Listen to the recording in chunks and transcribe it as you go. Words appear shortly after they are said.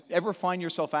ever find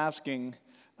yourself asking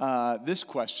this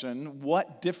question: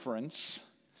 what difference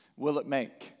will it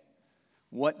make?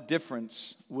 What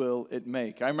difference will it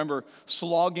make? I remember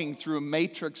slogging through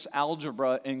matrix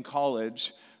algebra in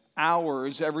college,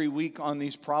 hours every week on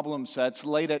these problem sets,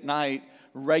 late at night,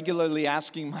 regularly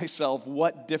asking myself,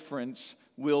 what difference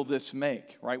will this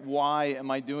make, right? Why am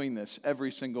I doing this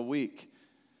every single week?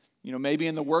 You know, maybe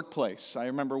in the workplace. I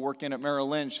remember working at Merrill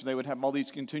Lynch. They would have all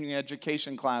these continuing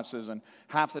education classes, and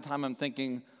half the time I'm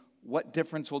thinking, what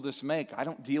difference will this make? I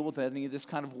don't deal with any of this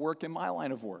kind of work in my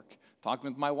line of work.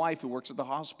 Talking with my wife who works at the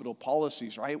hospital,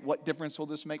 policies, right? What difference will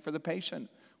this make for the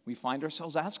patient? We find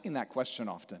ourselves asking that question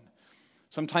often.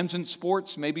 Sometimes in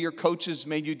sports, maybe your coaches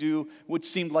made you do what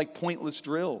seemed like pointless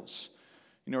drills.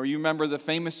 You know, or you remember the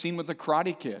famous scene with the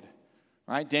Karate Kid,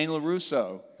 right? Daniel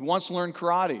LaRusso, who wants to learn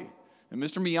karate. And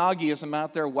Mr. Miyagi has him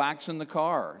out there waxing the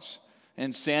cars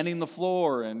and sanding the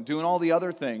floor and doing all the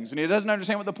other things. And he doesn't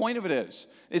understand what the point of it is.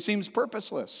 It seems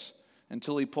purposeless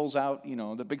until he pulls out,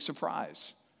 the big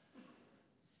surprise.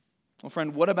 Well,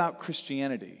 friend, what about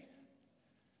Christianity?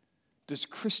 Does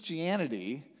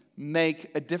Christianity make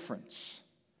a difference?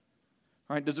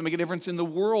 Right? Does it make a difference in the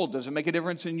world? Does it make a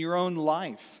difference in your own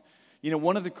life?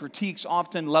 One of the critiques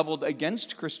often leveled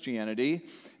against Christianity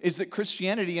is that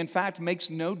Christianity, in fact,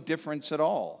 makes no difference at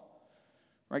all.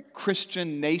 Right?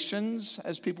 Christian nations,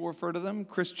 as people refer to them,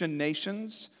 Christian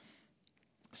nations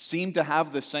seem to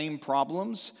have the same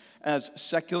problems as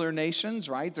secular nations,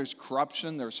 right? There's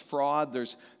corruption, there's fraud,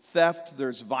 there's theft,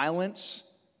 there's violence.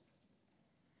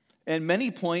 And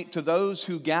many point to those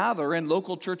who gather in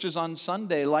local churches on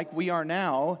Sunday, like we are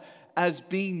now, as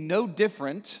being no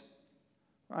different,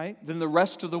 right, than the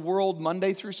rest of the world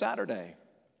Monday through Saturday.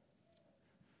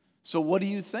 So what do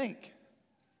you think?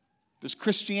 Does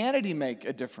Christianity make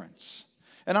a difference?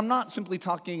 And I'm not simply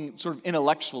talking sort of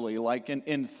intellectually, like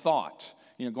in thought,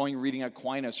 going and reading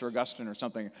Aquinas or Augustine or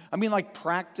something. I mean, like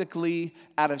practically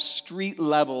at a street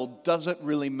level, does it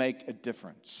really make a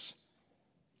difference?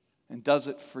 And does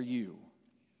it for you?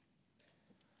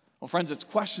 Well, friends, it's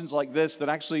questions like this that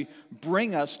actually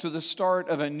bring us to the start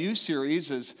of a new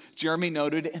series, as Jeremy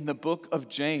noted, in the book of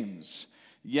James.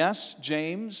 Yes,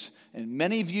 James, and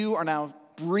many of you are now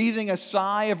breathing a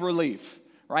sigh of relief,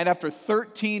 right? After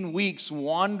 13 weeks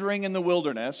wandering in the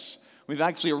wilderness, we've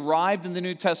actually arrived in the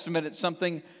New Testament at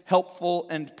something helpful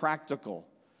and practical.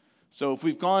 So if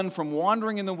we've gone from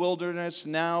wandering in the wilderness,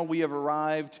 now we have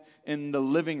arrived in the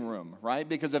living room, right?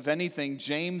 Because if anything,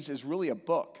 James is really a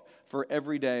book for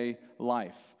everyday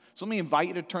life. So let me invite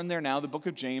you to turn there now, the book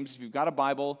of James. If you've got a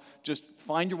Bible, just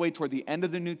find your way toward the end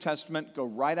of the New Testament. Go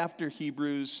right after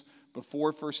Hebrews,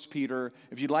 before 1 Peter.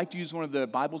 If you'd like to use one of the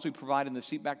Bibles we provide in the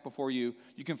seat back before you,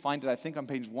 you can find it, I think, on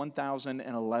page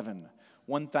 1011.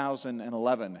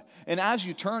 1011. And as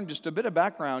you turn, just a bit of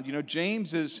background,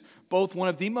 James is both one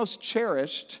of the most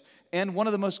cherished and one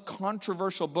of the most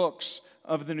controversial books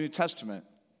of the New Testament.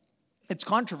 It's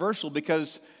controversial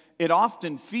because it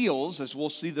often feels, as we'll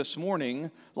see this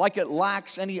morning, like it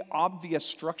lacks any obvious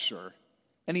structure,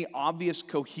 any obvious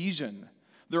cohesion.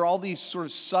 There are all these sort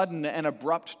of sudden and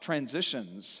abrupt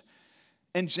transitions.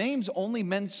 And James only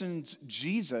mentions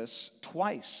Jesus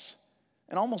twice,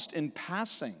 and almost in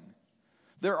passing.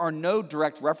 There are no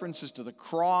direct references to the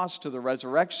cross, to the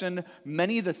resurrection,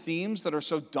 many of the themes that are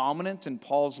so dominant in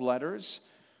Paul's letters.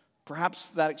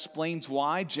 Perhaps that explains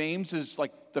why James is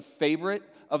like the favorite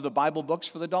of the Bible books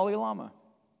for the Dalai Lama.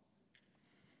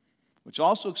 Which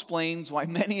also explains why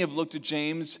many have looked at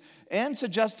James and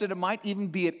suggested it might even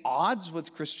be at odds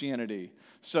with Christianity.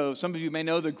 So some of you may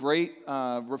know the great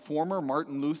reformer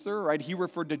Martin Luther, right? He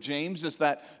referred to James as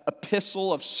that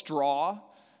epistle of straw.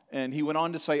 And he went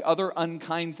on to say other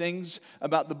unkind things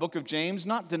about the book of James,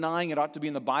 not denying it ought to be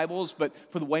in the Bibles, but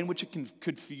for the way in which it can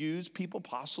confuse people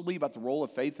possibly about the role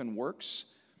of faith and works.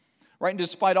 Right? And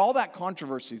despite all that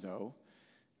controversy, though,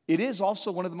 it is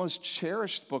also one of the most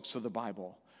cherished books of the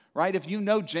Bible. Right? If you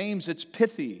know James, it's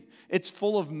pithy. It's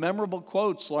full of memorable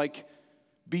quotes like,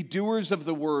 be doers of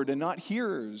the word and not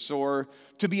hearers, or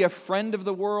to be a friend of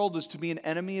the world is to be an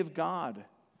enemy of God.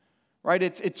 Right?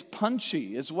 It's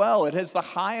punchy as well. It has the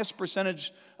highest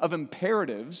percentage of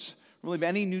imperatives, really, of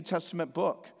any New Testament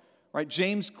book. Right?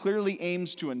 James clearly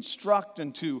aims to instruct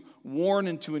and to warn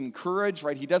and to encourage.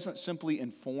 Right? He doesn't simply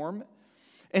inform.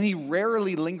 And he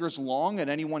rarely lingers long at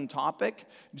any one topic.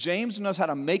 James knows how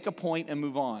to make a point and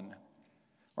move on.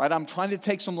 Right? I'm trying to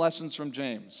take some lessons from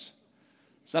James.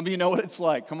 Some of you know what it's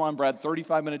like. Come on, Brad,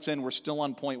 35 minutes in, we're still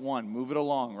on point one. Move it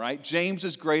along, right? James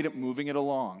is great at moving it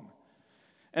along.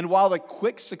 And while the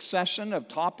quick succession of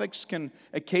topics can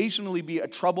occasionally be a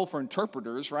trouble for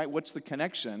interpreters, right? What's the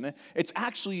connection? It's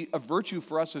actually a virtue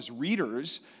for us as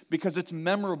readers because it's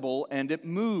memorable and it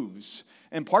moves.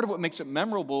 And part of what makes it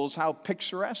memorable is how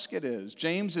picturesque it is.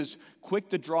 James is quick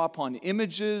to draw upon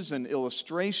images and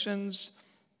illustrations.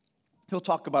 He'll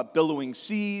talk about billowing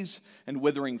seas and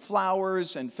withering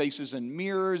flowers and faces in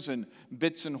mirrors and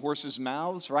bits in horses'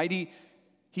 mouths, right?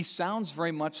 He sounds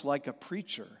very much like a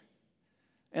preacher.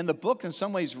 And the book in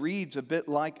some ways reads a bit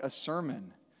like a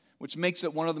sermon, which makes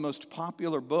it one of the most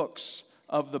popular books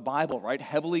of the Bible, right?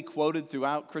 Heavily quoted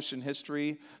throughout Christian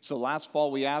history. So last fall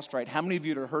we asked, right, how many of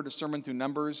you have heard a sermon through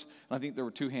Numbers? And I think there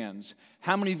were 2 hands.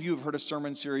 How many of you have heard a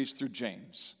sermon series through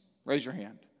James? Raise your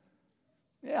hand.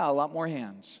 Yeah, a lot more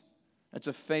hands. It's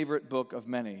a favorite book of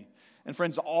many. And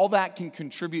friends, all that can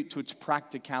contribute to its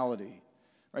practicality,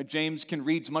 right? James can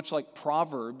read much like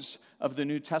Proverbs of the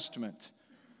New Testament.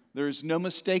 There's no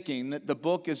mistaking that the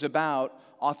book is about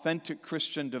authentic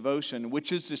Christian devotion,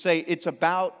 which is to say it's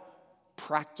about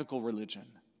practical religion.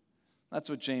 That's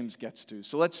what James gets to.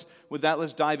 So let's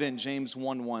dive in. James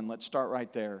 1:1. Let's start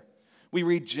right there. We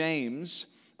read, James,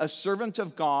 a servant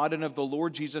of God and of the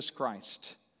Lord Jesus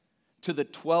Christ, to the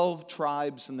 12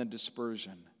 tribes in the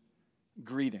dispersion,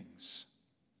 greetings.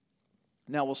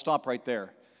 Now we'll stop right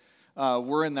there.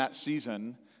 We're in that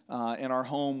season in our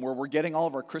home where we're getting all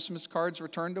of our Christmas cards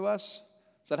returned to us.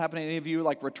 Does that happen to any of you?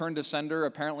 Like return to sender,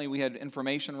 apparently we had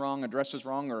information wrong, addresses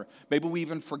wrong, or maybe we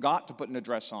even forgot to put an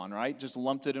address on, right? Just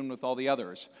lumped it in with all the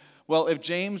others. Well, if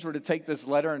James were to take this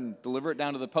letter and deliver it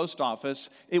down to the post office,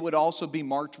 it would also be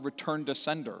marked return to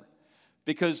sender,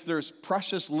 because there's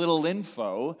precious little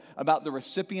info about the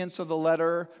recipients of the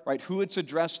letter, right? Who it's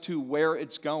addressed to, where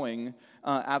it's going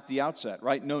at the outset,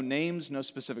 right? No names, no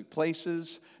specific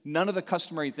places, none of the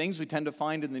customary things we tend to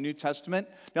find in the New Testament.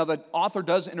 Now, the author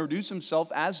does introduce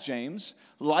himself as James,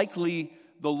 likely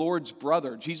the Lord's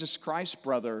brother, Jesus Christ's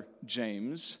brother,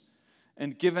 James.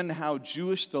 And given how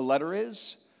Jewish the letter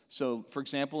is, so for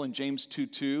example, in James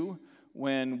 2:2,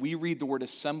 when we read the word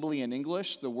assembly in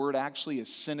English, the word actually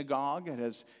is synagogue. It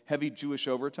has heavy Jewish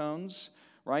overtones,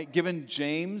 right? Given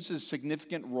James'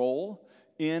 significant role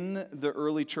in the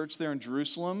early church there in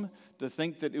Jerusalem, to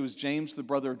think that it was James, the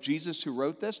brother of Jesus, who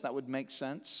wrote this, that would make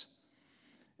sense.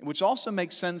 Which also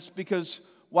makes sense because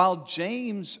while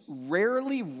James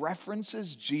rarely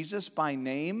references Jesus by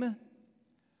name,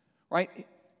 right?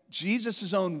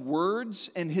 Jesus' own words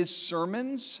and his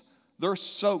sermons, they're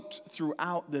soaked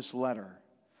throughout this letter.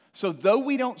 So though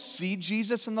we don't see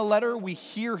Jesus in the letter, we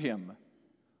hear him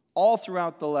all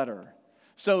throughout the letter.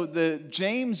 So the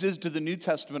James is to the New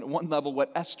Testament at one level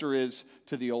what Esther is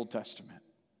to the Old Testament.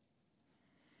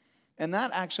 And that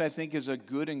actually, I think, is a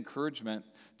good encouragement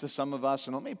to some of us.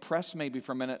 And let me press maybe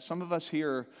for a minute. Some of us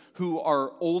here who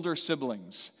are older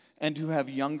siblings and who have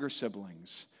younger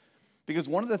siblings. Because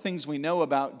one of the things we know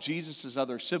about Jesus'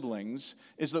 other siblings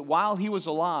is that while he was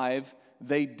alive,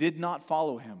 they did not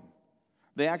follow him.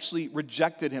 They actually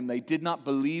rejected him. They did not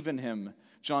believe in him,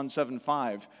 John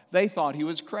 7:5. They thought he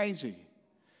was crazy.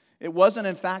 It wasn't,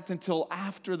 in fact, until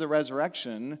after the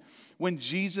resurrection, when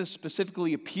Jesus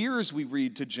specifically appears, we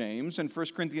read to James in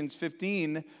 1 Corinthians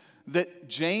 15, that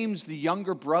James, the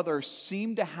younger brother,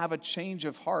 seemed to have a change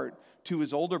of heart to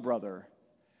his older brother.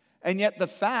 And yet the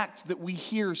fact that we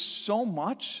hear so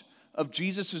much of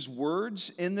Jesus'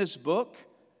 words in this book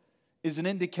is an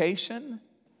indication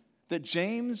that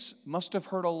James must have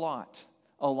heard a lot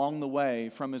along the way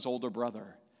from his older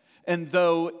brother. And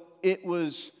though it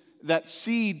was that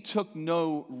seed took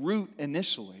no root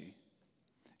initially,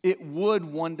 it would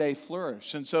one day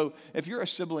flourish. And so if you're a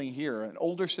sibling here, an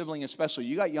older sibling especially,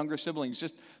 you got younger siblings,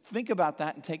 just think about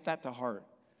that and take that to heart,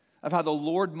 of how the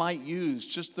Lord might use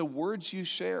just the words you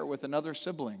share with another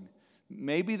sibling.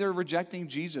 Maybe they're rejecting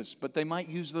Jesus, but they might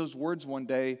use those words one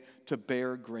day to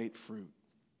bear great fruit.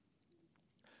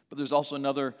 But there's also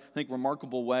another, I think,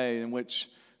 remarkable way in which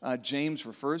James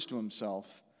refers to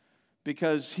himself,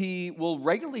 because he will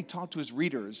regularly talk to his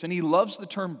readers, and he loves the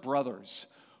term brothers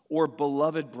or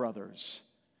beloved brothers.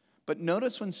 But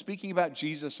notice when speaking about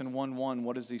Jesus in 1:1,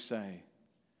 what does he say?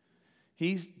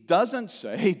 He doesn't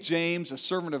say, James, a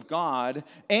servant of God,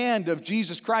 and of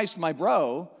Jesus Christ, my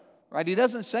bro, right? He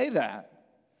doesn't say that.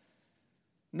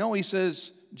 No, he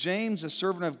says, James, a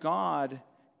servant of God,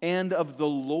 and of the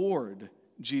Lord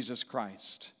Jesus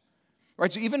Christ.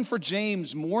 Right, so even for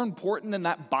James, more important than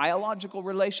that biological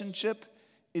relationship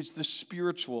is the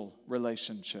spiritual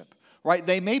relationship. Right?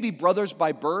 They may be brothers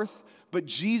by birth, but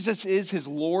Jesus is his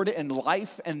Lord in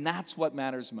life, and that's what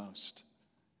matters most.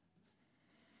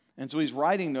 And so he's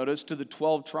writing, notice, to the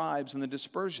 12 tribes in the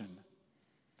dispersion.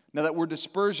 Now, that word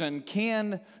dispersion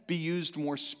can be used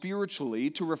more spiritually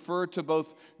to refer to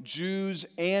both Jews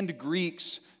and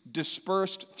Greeks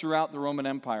dispersed throughout the Roman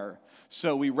Empire.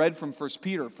 So we read from 1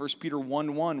 Peter. 1 Peter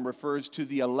 1:1 refers to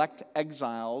the elect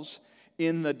exiles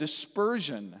in the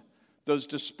dispersion, those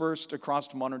dispersed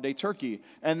across modern-day Turkey.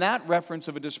 And that reference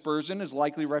of a dispersion is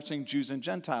likely referencing Jews and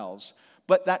Gentiles.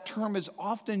 But that term is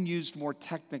often used more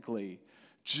technically,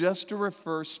 just to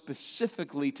refer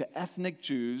specifically to ethnic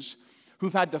Jews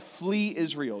who've had to flee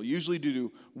Israel, usually due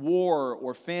to war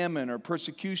or famine or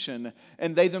persecution,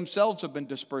 and they themselves have been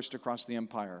dispersed across the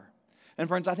empire. And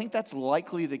friends, I think that's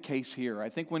likely the case here. I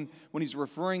think when he's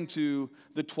referring to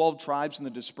the 12 tribes and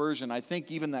the dispersion, I think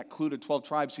even that clue to 12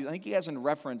 tribes, I think he has in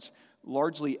reference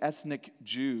largely ethnic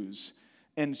Jews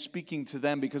and speaking to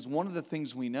them, because one of the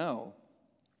things we know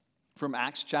from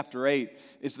Acts chapter 8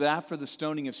 is that after the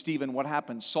stoning of Stephen, what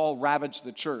happened? Saul ravaged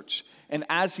the church. And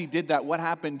as he did that, what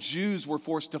happened? Jews were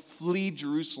forced to flee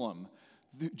Jerusalem.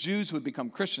 The Jews who had become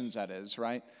Christians, that is,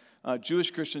 right?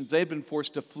 Jewish Christians, they'd been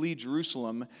forced to flee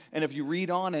Jerusalem. And if you read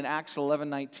on in Acts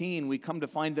 11:19, we come to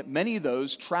find that many of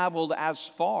those traveled as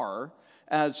far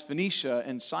as Phoenicia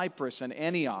and Cyprus and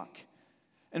Antioch.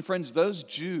 And friends, those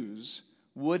Jews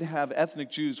ethnic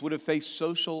Jews would have faced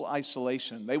social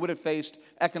isolation. They would have faced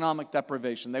economic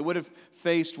deprivation. They would have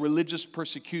faced religious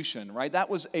persecution, right? That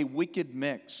was a wicked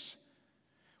mix,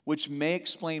 which may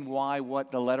explain why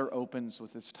the letter opens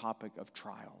with this topic of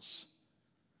trials.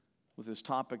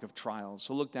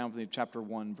 So look down with me, chapter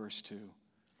 1, verse 2.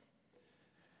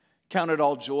 Count it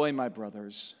all joy, my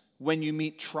brothers, when you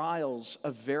meet trials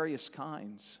of various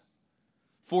kinds.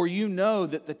 For you know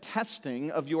that the testing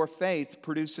of your faith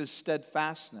produces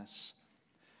steadfastness.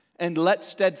 And let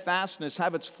steadfastness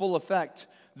have its full effect,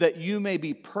 that you may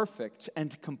be perfect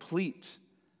and complete,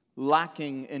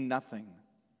 lacking in nothing.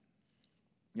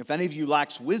 If any of you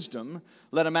lacks wisdom,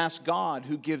 let him ask God,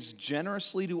 who gives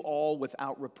generously to all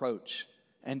without reproach,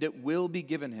 and it will be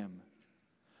given him.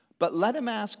 But let him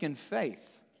ask in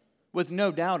faith, with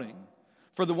no doubting.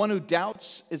 For the one who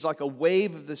doubts is like a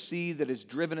wave of the sea that is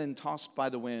driven and tossed by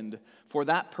the wind. For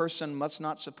that person must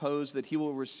not suppose that he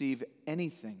will receive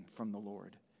anything from the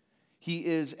Lord. He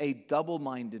is a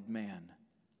double-minded man,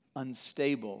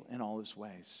 unstable in all his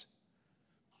ways.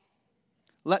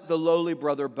 Let the lowly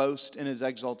brother boast in his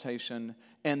exaltation,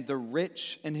 and the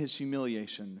rich in his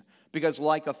humiliation, because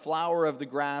like a flower of the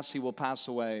grass he will pass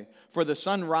away. For the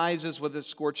sun rises with its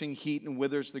scorching heat and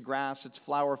withers the grass, its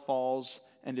flower falls,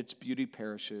 and its beauty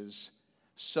perishes.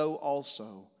 So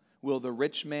also will the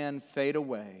rich man fade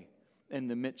away in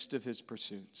the midst of his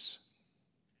pursuits.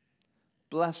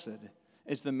 Blessed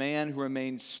is the man who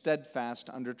remains steadfast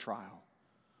under trial,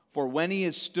 for when he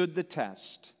has stood the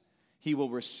test, he will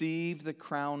receive the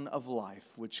crown of life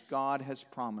which God has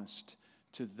promised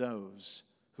to those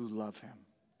who love him.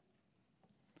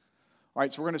 All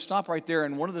right, so we're going to stop right there,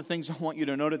 and one of the things I want you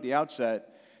to note at the outset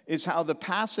is how the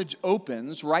passage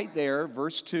opens right there,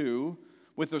 verse 2,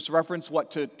 with this reference,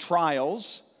 to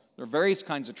trials. There are various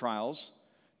kinds of trials,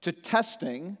 to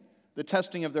testing, the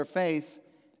testing of their faith,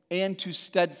 and to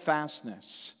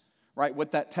steadfastness, right,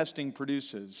 what that testing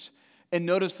produces. And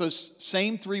notice those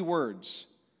same three words,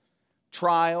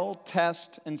 trial,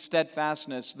 test, and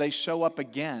steadfastness, they show up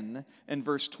again in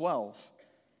verse 12.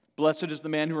 Blessed is the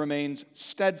man who remains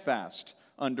steadfast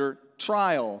under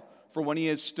trial. For when he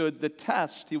has stood the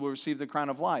test, he will receive the crown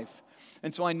of life.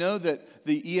 And so I know that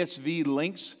the ESV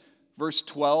links verse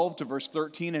 12 to verse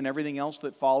 13 and everything else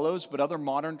that follows, but other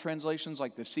modern translations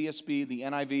like the CSB, the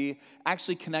NIV,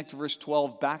 actually connect verse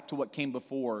 12 back to what came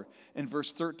before. And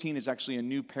verse 13 is actually a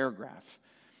new paragraph.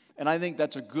 And I think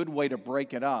that's a good way to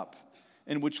break it up,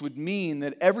 and which would mean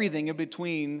that everything in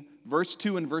between verse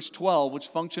 2 and verse 12, which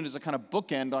function as a kind of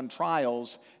bookend on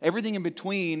trials, everything in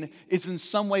between is in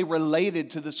some way related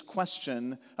to this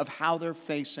question of how they're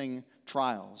facing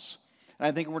trials. And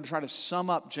I think if we're to try to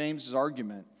sum up James's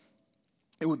argument,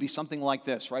 it would be something like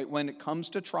this, right? When it comes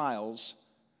to trials,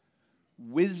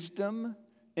 wisdom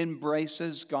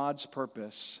embraces God's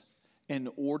purpose in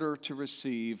order to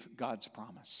receive God's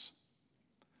promise.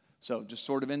 So just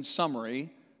sort of in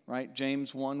summary, right?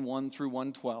 James 1:1 through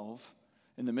 1:12.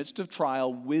 In the midst of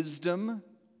trial, wisdom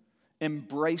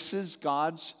embraces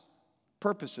God's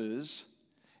purposes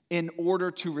in order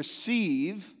to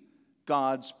receive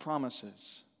God's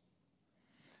promises.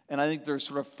 And I think there's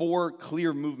sort of four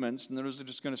clear movements, and those are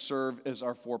just going to serve as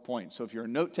our 4 points. So if you're a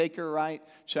note taker, right,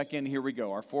 check in. Here we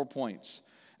go, our 4 points.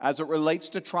 As it relates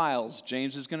to trials,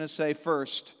 James is going to say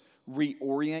first,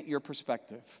 reorient your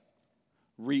perspective.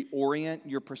 Reorient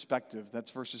your perspective.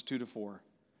 That's verses 2 to 4.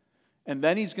 And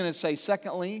then he's going to say,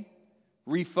 secondly,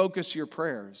 refocus your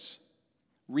prayers.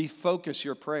 refocus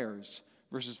your prayers,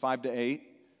 verses 5 to 8.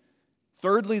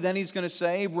 Thirdly, then he's going to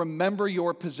say, remember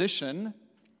your position.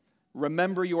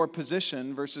 Remember your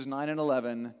position, verses 9 and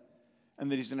 11.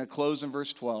 And then he's going to close in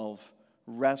verse 12,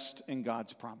 rest in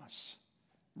God's promise.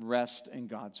 Rest in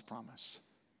God's promise.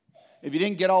 If you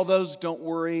didn't get all those, don't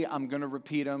worry. I'm going to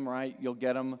repeat them, right? You'll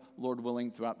get them, Lord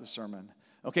willing, throughout the sermon.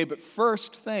 Okay, but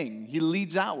first thing he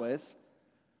leads out with,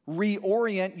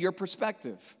 reorient your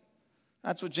perspective.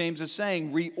 That's what James is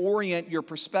saying. Reorient your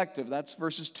perspective. That's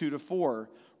verses 2 to 4.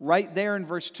 Right there in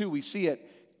verse 2, we see it.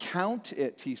 Count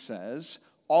it, he says,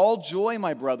 all joy,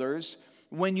 my brothers,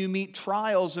 when you meet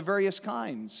trials of various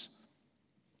kinds.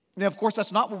 Now, of course,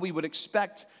 that's not what we would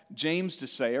expect James to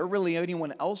say, or really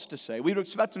anyone else to say. We would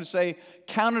expect him to say,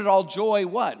 count it all joy,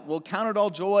 what? Well, count it all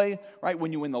joy, right,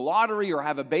 when you win the lottery or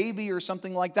have a baby or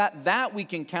something like that. That we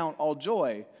can count all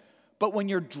joy. But when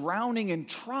you're drowning in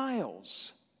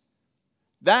trials,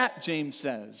 that, James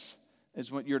says,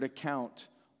 is what you're to count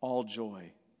all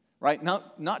joy. Right?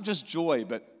 Not just joy,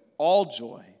 but all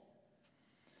joy.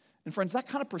 And friends, that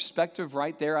kind of perspective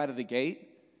right there out of the gate,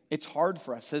 it's hard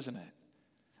for us, isn't it?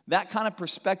 That kind of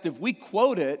perspective, we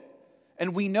quote it,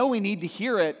 and we know we need to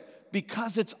hear it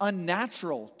because it's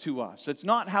unnatural to us. It's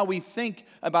not how we think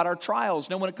about our trials.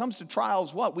 Now, when it comes to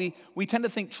trials, what? We tend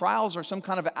to think trials are some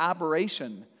kind of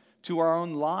aberration to our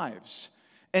own lives.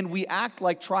 And we act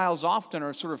like trials often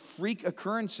are sort of freak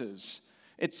occurrences.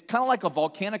 It's kind of like a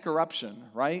volcanic eruption,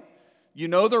 right? You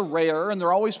know they're rare, and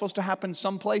they're always supposed to happen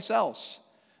someplace else.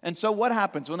 And so what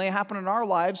happens? When they happen in our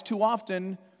lives, too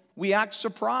often we act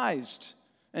surprised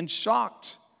and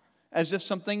shocked as if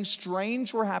something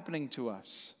strange were happening to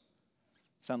us.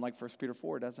 Sound like 1 Peter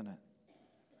 4, doesn't it?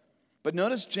 But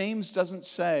notice James doesn't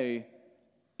say,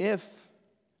 if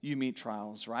you meet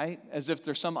trials, right? As if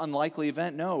there's some unlikely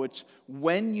event. No, it's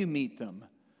when you meet them.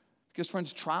 Because,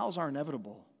 friends, trials are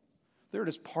inevitable. They're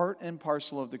just part and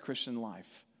parcel of the Christian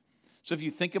life. So if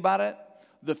you think about it,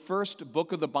 the first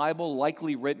book of the Bible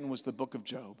likely written was the book of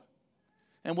Job.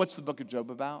 And what's the book of Job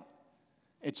about?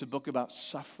 It's a book about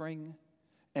suffering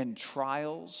and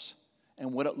trials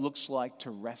and what it looks like to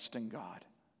rest in God.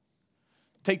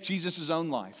 Take Jesus' own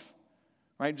life,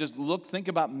 right? Just think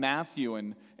about Matthew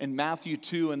and Matthew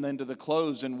 2 and then to the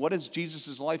close. And what is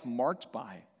Jesus' life marked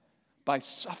by? By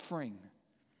suffering,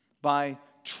 by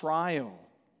trial.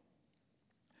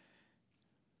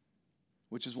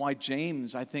 Which is why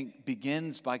James, I think,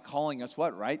 begins by calling us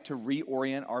what, right? To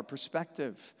reorient our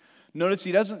perspective. Notice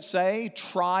he doesn't say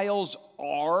trials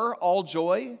are all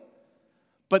joy,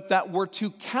 but that we're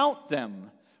to count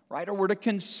them, right? Or we're to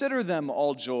consider them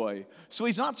all joy. So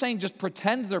he's not saying just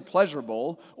pretend they're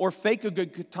pleasurable or fake a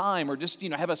good time or just,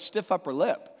 have a stiff upper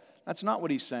lip. That's not what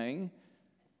he's saying.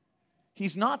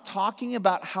 He's not talking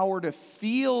about how we're to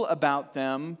feel about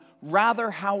them,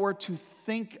 rather how we're to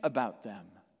think about them.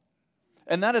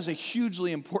 And that is a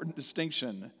hugely important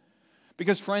distinction.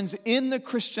 Because, friends, in the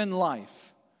Christian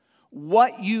life,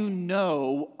 what you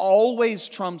know always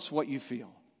trumps what you feel.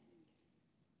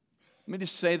 Let me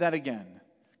just say that again.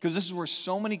 Because this is where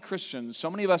so many Christians, so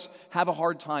many of us have a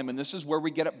hard time, and this is where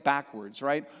we get it backwards,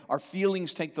 right? Our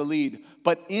feelings take the lead.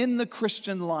 But in the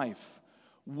Christian life,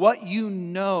 what you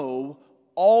know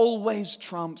always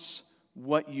trumps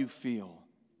what you feel.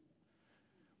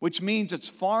 Which means it's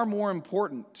far more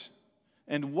important.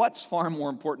 And what's far more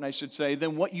important, I should say,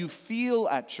 than what you feel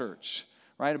at church,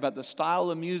 right? About the style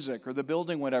of music or the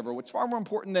building, whatever. What's far more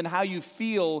important than how you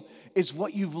feel is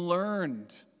what you've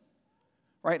learned,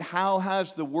 right? How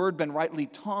has the word been rightly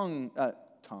sung,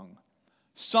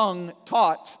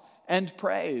 taught, and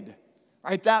prayed,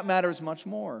 right? That matters much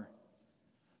more.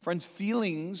 Friends,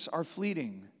 feelings are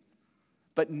fleeting,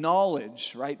 but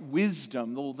knowledge, right?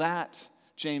 Wisdom, well, that,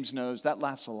 James knows, that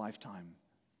lasts a lifetime.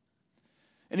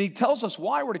 And he tells us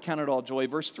why we're to count it all joy.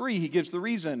 Verse 3, he gives the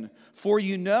reason. For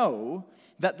you know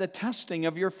that the testing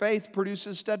of your faith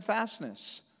produces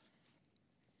steadfastness.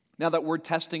 Now, that word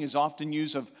testing is often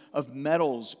used of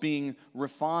metals being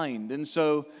refined. And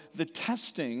so the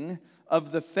testing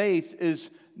of the faith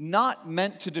is not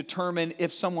meant to determine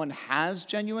if someone has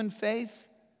genuine faith,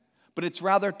 but it's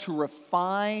rather to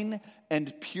refine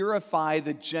and purify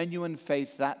the genuine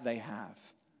faith that they have.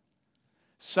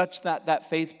 Such that that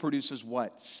faith produces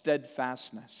what?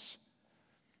 Steadfastness.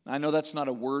 I know that's not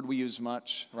a word we use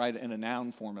much, right? In a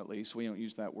noun form at least. We don't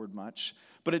use that word much.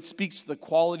 But it speaks to the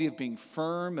quality of being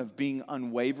firm, of being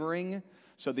unwavering.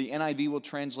 So the NIV will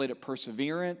translate it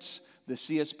perseverance. The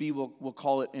CSB will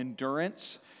call it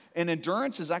endurance. And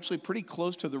endurance is actually pretty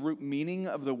close to the root meaning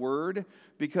of the word,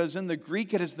 because in the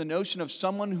Greek it is the notion of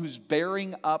someone who's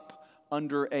bearing up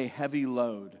under a heavy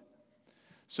load.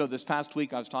 So this past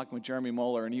week, I was talking with Jeremy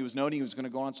Moeller, and he was noting he was going to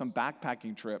go on some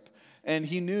backpacking trip. And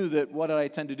he knew that what I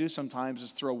tend to do sometimes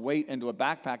is throw weight into a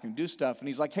backpack and do stuff. And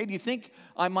he's like, hey, do you think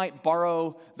I might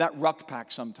borrow that ruck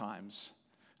pack sometimes?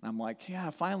 And I'm like, yeah,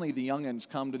 finally the youngins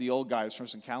come to the old guys for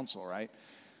some counsel, right?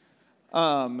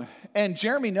 And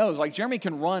Jeremy knows, like Jeremy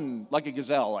can run like a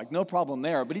gazelle, like no problem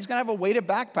there. But he's going to have a weighted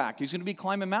backpack. He's going to be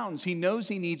climbing mountains. He knows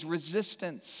he needs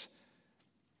resistance.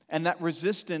 And that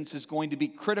resistance is going to be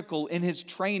critical in his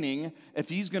training if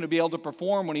he's going to be able to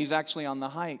perform when he's actually on the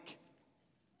hike.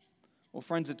 Well,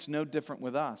 friends, it's no different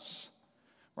with us,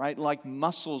 right? Like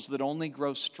muscles that only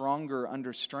grow stronger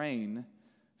under strain,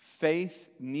 faith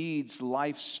needs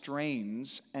life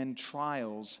strains and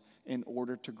trials in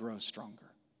order to grow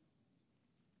stronger.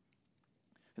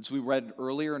 As we read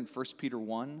earlier in 1 Peter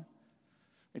 1,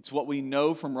 it's what we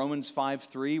know from Romans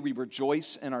 5:3. We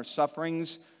rejoice in our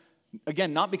sufferings.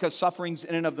 Again, not because sufferings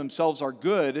in and of themselves are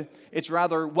good, it's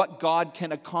rather what God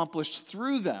can accomplish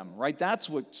through them, right? That's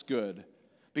what's good.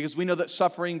 Because we know that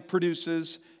suffering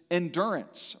produces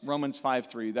endurance, Romans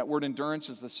 5:3. That word endurance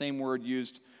is the same word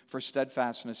used for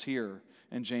steadfastness here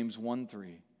in James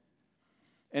 1:3.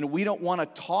 And we don't want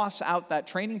to toss out that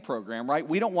training program, right?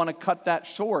 We don't want to cut that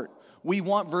short. We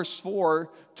want verse 4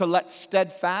 to let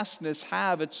steadfastness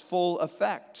have its full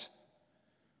effect.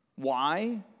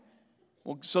 Why?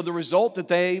 Well, so the result that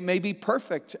they may be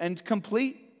perfect and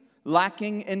complete,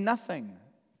 lacking in nothing.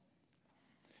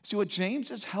 See, what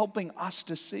James is helping us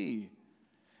to see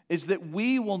is that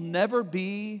we will never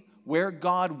be where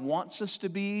God wants us to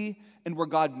be and where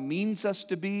God means us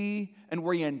to be and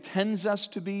where He intends us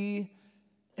to be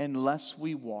unless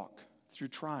we walk through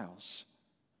trials.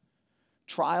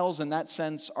 Trials, in that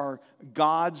sense, are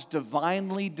God's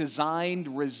divinely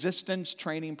designed resistance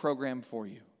training program for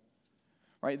you.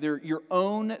 Right? They're your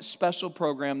own special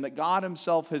program that God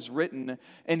Himself has written,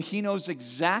 and He knows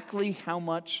exactly how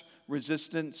much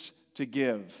resistance to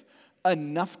give.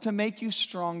 Enough to make you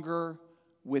stronger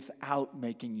without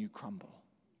making you crumble.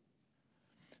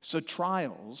 So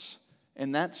trials,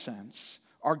 in that sense,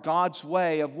 are God's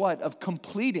way of what? Of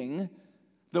completing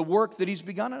the work that He's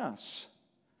begun in us.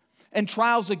 And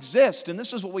trials exist, and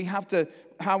this is what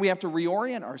how we have to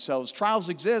reorient ourselves. Trials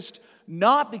exist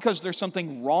not because there's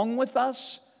something wrong with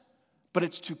us, but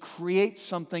it's to create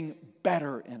something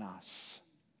better in us.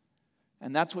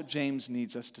 And that's what James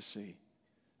needs us to see.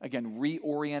 Again,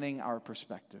 reorienting our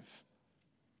perspective.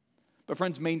 But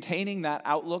friends, maintaining that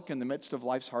outlook in the midst of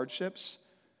life's hardships,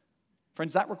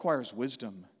 friends, that requires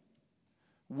wisdom.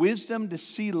 Wisdom to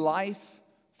see life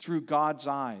through God's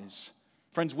eyes.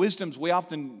 Friends, wisdoms we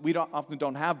often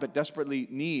don't have but desperately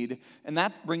need. And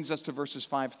that brings us to verses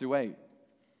 5-8.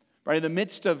 Right, in the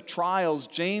midst of trials,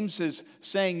 James is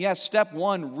saying, yes, step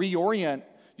 1, reorient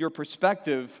your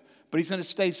perspective. But he's going to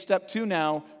say step 2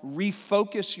 now,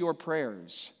 refocus your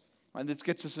prayers. And this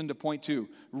gets us into point 2.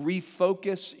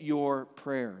 Refocus your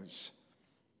prayers.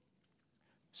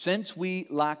 Since we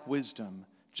lack wisdom,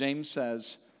 James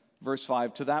says, verse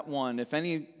 5, to that one, if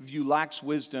any of you lacks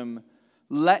wisdom,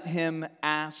 let him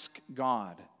ask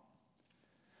God.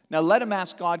 Now, let him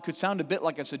ask God could sound a bit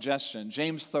like a suggestion.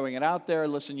 James throwing it out there.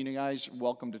 Listen, you guys, you're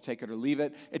welcome to take it or leave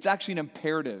it. It's actually an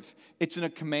imperative. It's in a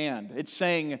command. It's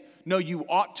saying, no, you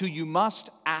ought to, you must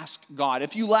ask God.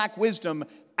 If you lack wisdom,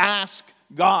 ask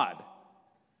God.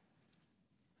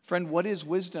 Friend, what is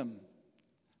wisdom?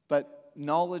 But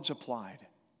knowledge applied.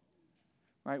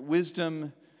 Right?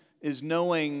 Wisdom is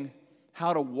knowing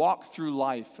how to walk through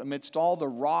life amidst all the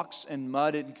rocks and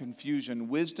mud and confusion.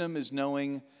 Wisdom is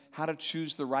knowing how to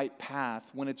choose the right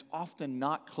path when it's often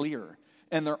not clear.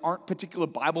 And there aren't particular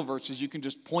Bible verses you can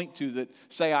just point to that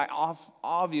say, I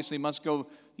obviously must go,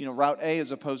 route A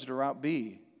as opposed to route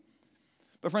B.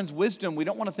 But friends, wisdom, we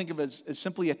don't want to think of as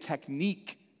simply a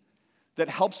technique that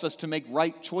helps us to make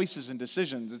right choices and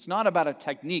decisions. It's not about a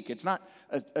technique. It's not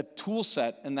a tool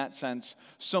set in that sense,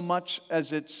 so much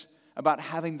as it's about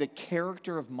having the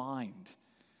character of mind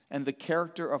and the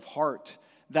character of heart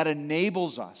that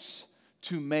enables us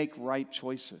to make right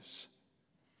choices.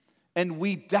 And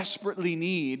we desperately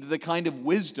need the kind of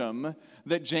wisdom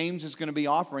that James is going to be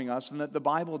offering us and that the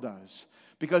Bible does.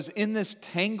 Because in this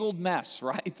tangled mess,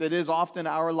 right, that is often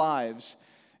our lives,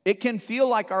 it can feel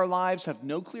like our lives have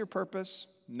no clear purpose,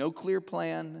 no clear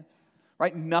plan,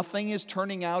 right? Nothing is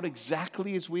turning out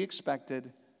exactly as we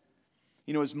expected.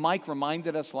 As Mike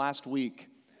reminded us last week,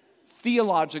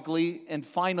 theologically and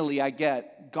finally I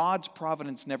get, God's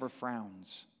providence never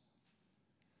frowns.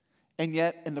 And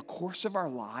yet, in the course of our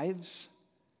lives,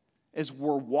 as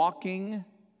we're walking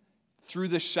through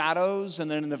the shadows and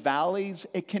then in the valleys,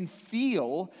 it can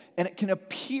feel and it can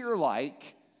appear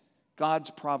like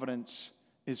God's providence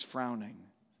is frowning.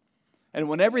 And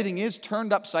when everything is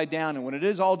turned upside down and when it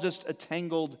is all just a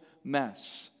tangled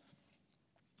mess,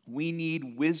 we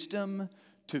need wisdom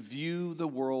to view the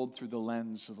world through the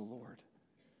lens of the Lord.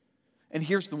 And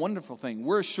here's the wonderful thing.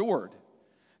 We're assured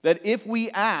that if we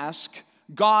ask,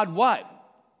 God what?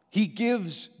 He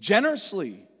gives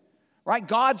generously, right?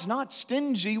 God's not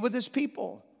stingy with his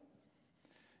people.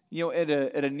 You know, at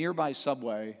a nearby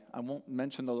Subway, I won't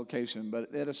mention the location,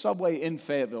 but at a Subway in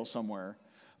Fayetteville somewhere,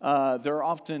 there are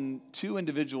often two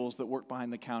individuals that work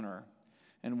behind the counter.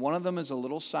 And one of them is a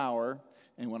little sour,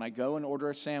 and when I go and order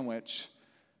a sandwich,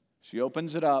 she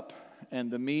opens it up,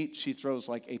 and the meat, she throws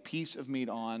like a piece of meat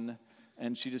on,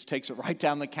 and she just takes it right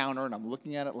down the counter, and I'm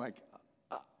looking at it like,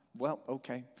 well,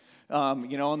 okay.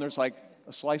 And there's like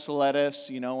a slice of lettuce,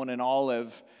 and an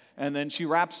olive, and then she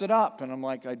wraps it up, and I'm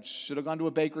like, I should have gone to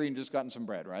a bakery and just gotten some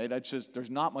bread, right?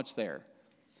 There's not much there.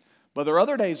 But there are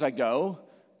other days I go,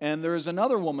 and there's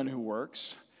another woman who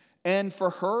works, and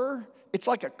for her, it's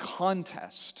like a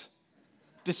contest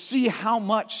to see how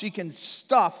much she can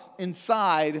stuff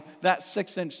inside that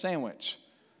 6-inch sandwich.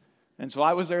 And so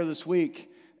I was there this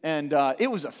week, and it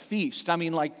was a feast. I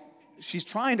mean, like, she's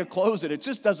trying to close it. It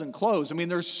just doesn't close. I mean,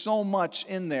 there's so much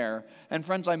in there. And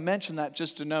friends, I mention that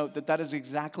just to note that is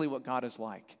exactly what God is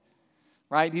like,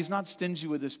 right? He's not stingy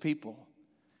with his people.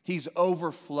 He's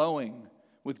overflowing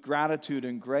with gratitude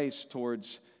and grace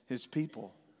towards his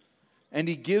people. And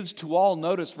he gives to all,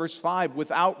 notice verse 5,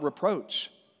 without reproach.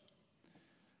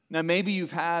 Now, maybe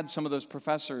you've had some of those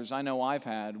professors, I know I've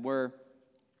had, where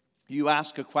you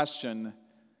ask a question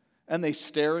and they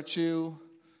stare at you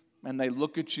and they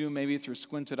look at you maybe through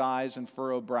squinted eyes and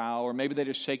furrowed brow, or maybe they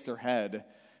just shake their head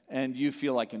and you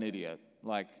feel like an idiot.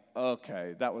 Like,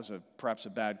 okay, that was perhaps a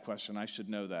bad question. I should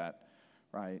know that,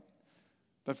 right?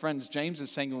 But friends, James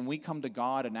is saying when we come to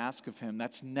God and ask of him,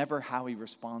 that's never how he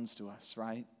responds to us,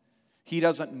 right? He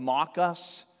doesn't mock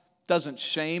us, doesn't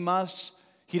shame us.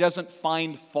 He doesn't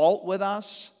find fault with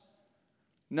us.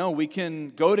 No, we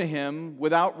can go to him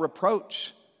without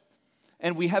reproach.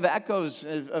 And we have echoes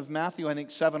of Matthew, I think,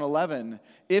 7:11.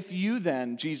 If you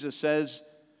then, Jesus says,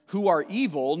 who are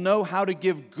evil, know how to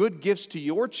give good gifts to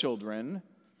your children,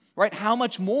 right? How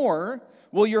much more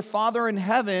will your Father in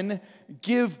heaven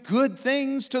give good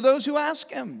things to those who ask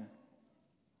him?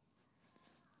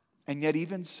 And yet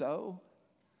even so,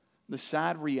 the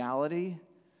sad reality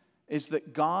is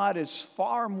that God is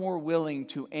far more willing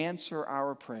to answer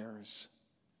our prayers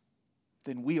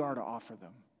than we are to offer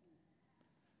them.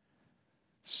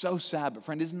 So sad, but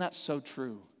friend, isn't that so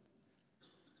true?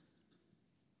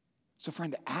 So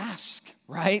friend, ask,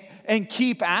 right? And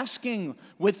keep asking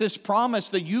with this promise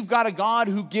that you've got a God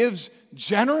who gives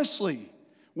generously,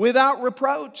 without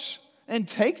reproach. And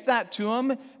take that to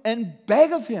him and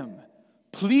beg of him.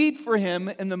 Plead for him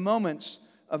in the moments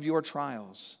of your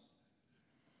trials.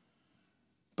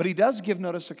 But he does give,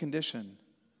 notice, a condition.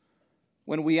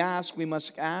 When we ask, we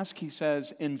must ask, he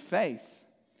says, in faith,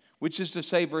 which is to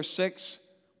say, verse 6,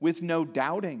 with no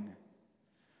doubting.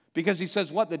 Because he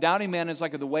says what? The doubting man is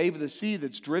like the wave of the sea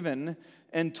that's driven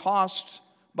and tossed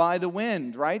by the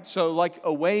wind, right? So like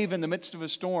a wave in the midst of a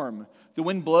storm. The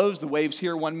wind blows, the wave's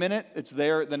here 1 minute, it's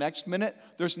there the next minute.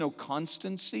 There's no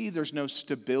constancy, there's no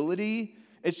stability.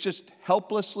 It's just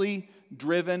helplessly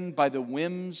driven by the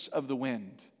whims of the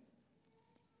wind.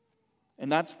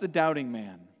 And that's the doubting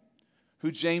man,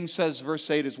 who James says, verse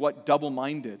 8, is what?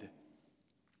 Double-minded.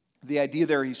 The idea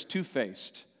there, he's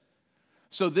two-faced.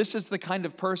 So this is the kind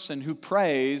of person who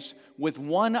prays with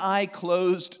one eye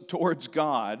closed towards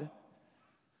God,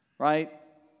 right?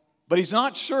 But he's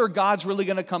not sure God's really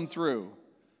going to come through.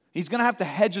 He's going to have to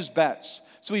hedge his bets.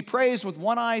 So he prays with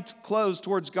one eye closed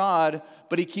towards God,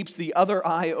 but he keeps the other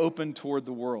eye open toward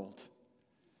the world.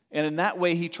 And in that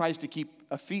way, he tries to keep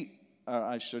a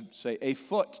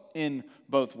foot in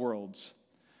both worlds.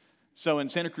 So in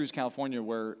Santa Cruz, California,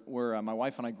 where my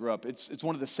wife and I grew up, it's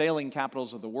one of the sailing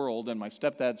capitals of the world, and my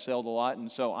stepdad sailed a lot,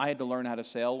 and so I had to learn how to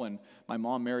sail when my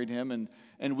mom married him,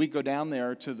 and we go down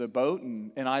there to the boat,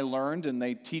 and I learned, and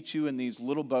they teach you in these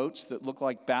little boats that look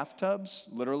like bathtubs,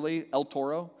 literally, El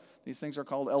Toro. These things are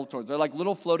called El Toros. They're like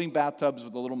little floating bathtubs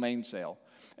with a little mainsail,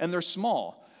 and they're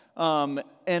small.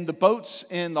 And the boats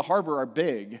in the harbor are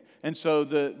big, and so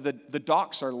the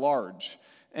docks are large.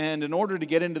 And in order to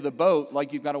get into the boat,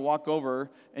 like you've got to walk over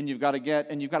and you've got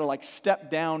to like step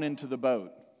down into the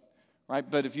boat, right?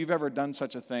 But if you've ever done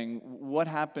such a thing, what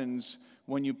happens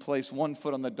when you place one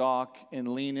foot on the dock and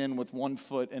lean in with one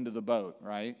foot into the boat,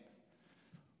 right?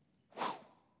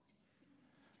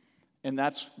 And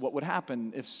that's what would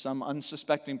happen if some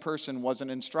unsuspecting person wasn't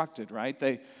instructed, right?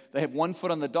 They have 1 foot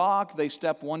on the dock, they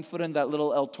step 1 foot in that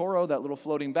little El Toro, that little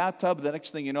floating bathtub. The next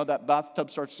thing you know, that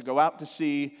bathtub starts to go out to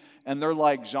sea, and they're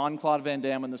like Jean-Claude Van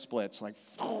Damme in The Splits, like,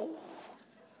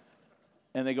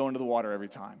 and they go into the water every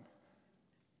time.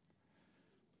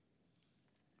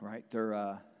 Right?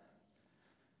 They're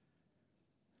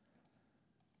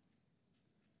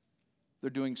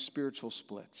doing spiritual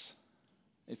splits,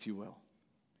 if you will.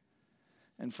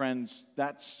 And friends,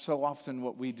 that's so often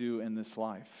what we do in this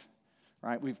life,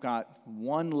 right? We've got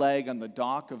one leg on the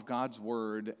dock of God's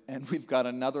word, and we've got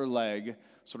another leg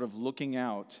sort of looking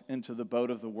out into the boat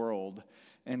of the world.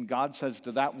 And God says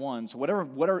to that one, so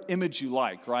whatever image you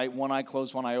like, right? One eye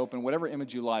closed, one eye open, whatever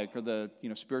image you like, or the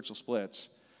spiritual splits.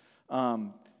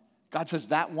 God says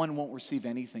that one won't receive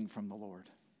anything from the Lord.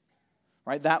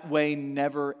 Right? That way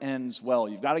never ends well.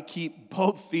 You've got to keep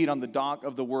both feet on the dock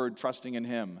of the word, trusting in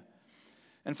him.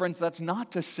 And friends, that's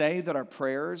not to say that our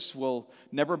prayers will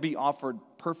never be offered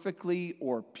perfectly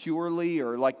or purely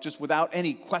or like just without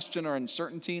any question or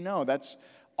uncertainty. No, that's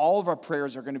all of our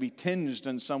prayers are going to be tinged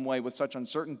in some way with such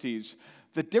uncertainties.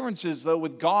 The difference is, though,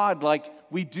 with God, like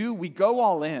we go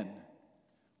all in.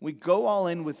 We go all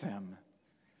in with him.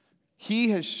 He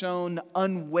has shown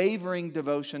unwavering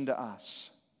devotion to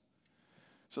us.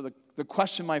 So the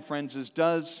question, my friends, is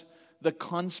does the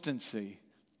constancy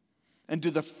and do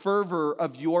the fervor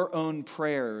of your own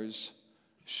prayers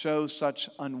show such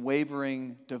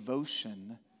unwavering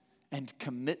devotion and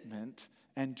commitment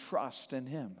and trust in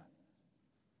him?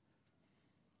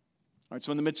 All right,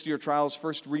 so in the midst of your trials,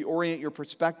 first reorient your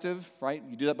perspective, right?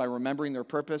 You do that by remembering their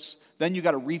purpose. Then you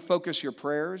got to refocus your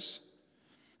prayers.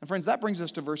 And friends, that brings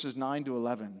us to verses 9 to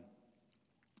 11.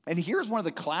 And here's one of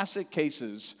the classic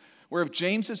cases where if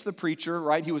James is the preacher,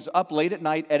 right, he was up late at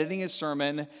night editing his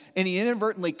sermon, and he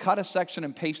inadvertently cut a section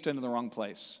and pasted it in the wrong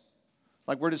place.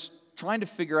 Like, we're just trying to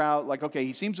figure out, like, okay,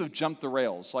 he seems to have jumped the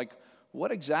rails. Like, what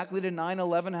exactly did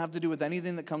 9/11 have to do with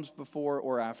anything that comes before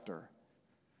or after?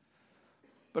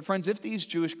 But friends, if these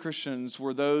Jewish Christians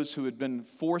were those who had been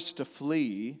forced to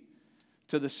flee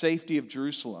to the safety of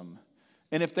Jerusalem,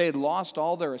 and if they had lost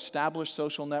all their established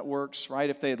social networks, right,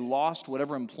 if they had lost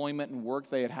whatever employment and work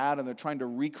they had had, and they're trying to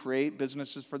recreate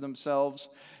businesses for themselves,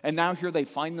 and now here they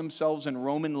find themselves in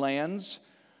Roman lands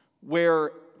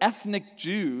where ethnic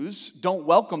Jews don't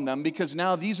welcome them because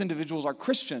now these individuals are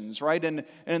Christians, right? And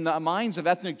in the minds of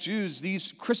ethnic Jews,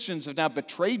 these Christians have now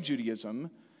betrayed Judaism.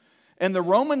 And the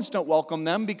Romans don't welcome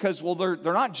them because, well, they're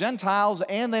not Gentiles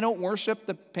and they don't worship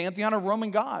the pantheon of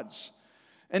Roman gods.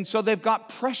 And so they've got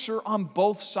pressure on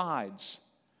both sides,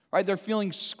 right? They're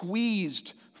feeling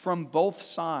squeezed from both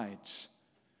sides.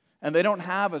 And they don't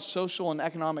have a social and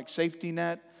economic safety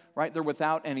net, right? They're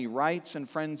without any rights. And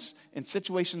friends, in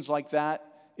situations like that,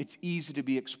 it's easy to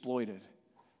be exploited,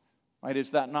 right? Is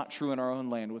that not true in our own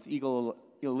land with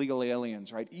illegal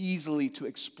aliens, right? Easily to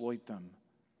exploit them.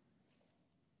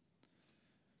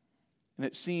 And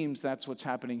it seems that's what's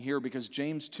happening here because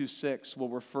James 2:6 will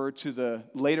refer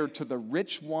later to the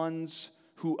rich ones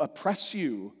who oppress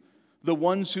you, the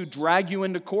ones who drag you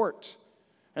into court.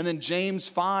 And then James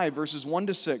 5 verses 1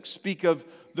 to 6 speak of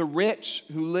the rich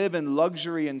who live in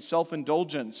luxury and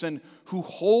self-indulgence and who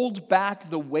hold back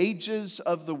the wages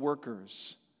of the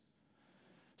workers.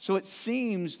 So it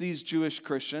seems these Jewish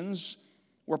Christians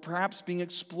were perhaps being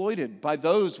exploited by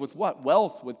those with what?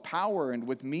 Wealth, with power, and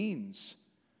with means.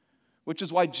 Which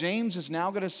is why James is now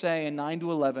going to say in 9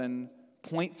 to 11,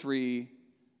 point 3,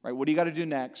 right, what do you got to do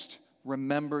next?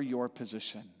 Remember your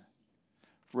position.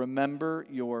 Remember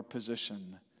your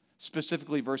position.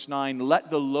 Specifically, verse 9,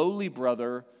 let the lowly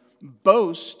brother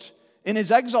boast in his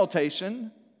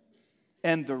exaltation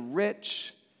and the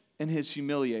rich in his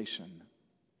humiliation.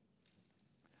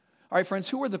 All right, friends,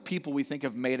 who are the people we think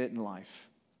have made it in life?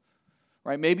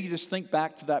 Right, maybe you just think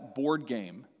back to that board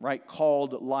game, right,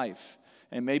 called life.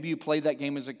 And maybe you played that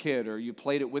game as a kid, or you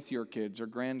played it with your kids or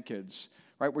grandkids,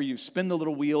 right? Where you spin the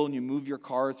little wheel and you move your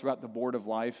car throughout the board of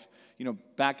life. You know,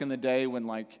 back in the day when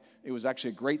it was actually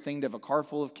a great thing to have a car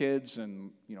full of kids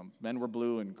and, men were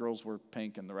blue and girls were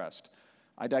pink and the rest.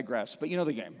 I digress, but you know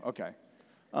the game. Okay.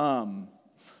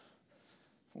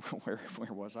 Where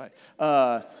was I?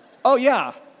 Oh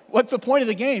yeah. What's the point of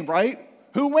the game, right?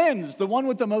 Who wins? The one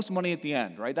with the most money at the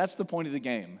end, right? That's the point of the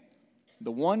game.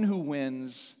 The one who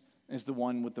wins is the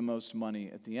one with the most money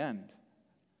at the end.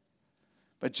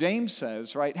 But James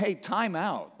says, right, hey, time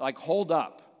out. Like, hold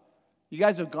up. You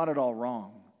guys have got it all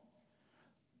wrong.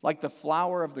 Like the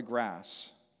flower of the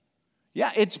grass.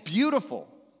 Yeah, it's beautiful.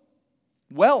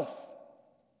 Wealth.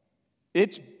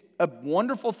 It's a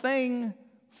wonderful thing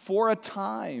for a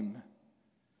time.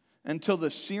 until the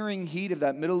searing heat of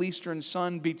that Middle Eastern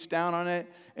sun beats down on it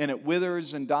and it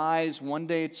withers and dies. One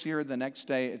day it's here, the next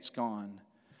day it's gone.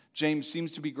 James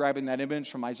seems to be grabbing that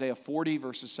image from Isaiah 40,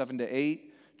 verses 7 to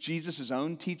 8. Jesus'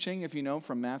 own teaching, if you know,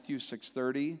 from Matthew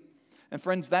 6:30. And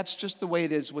friends, that's just the way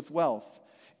it is with wealth.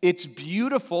 It's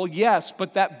beautiful, yes,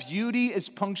 but that beauty is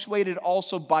punctuated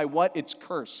also by what? Its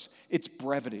curse. It's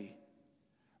brevity.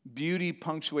 Beauty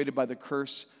punctuated by the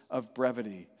curse of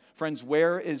brevity. Friends,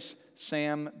 where is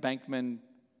Sam Bankman-Fried?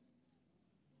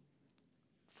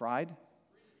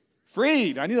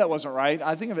 Freed. I knew that wasn't right.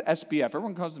 I think of SBF.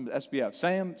 Everyone calls him SBF.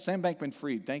 Sam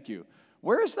Bankman-Fried. Thank you.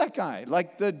 Where is that guy?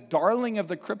 Like the darling of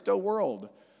the crypto world.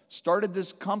 Started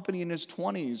this company in his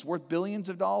 20s, worth billions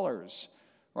of dollars.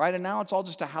 Right? And now it's all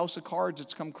just a house of cards.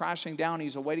 It's come crashing down.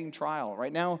 He's awaiting trial.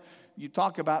 Right now, you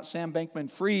talk about Sam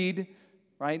Bankman-Fried,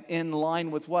 right, in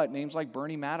line with what? Names like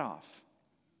Bernie Madoff.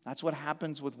 That's what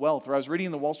happens with wealth. Or I was reading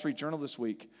in the Wall Street Journal this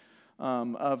week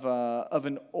of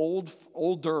an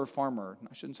older farmer.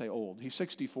 I shouldn't say old. He's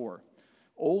 64.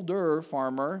 Older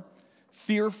farmer,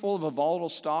 fearful of a volatile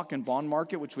stock and bond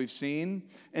market, which we've seen.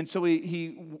 And so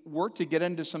he worked to get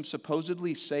into some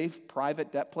supposedly safe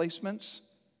private debt placements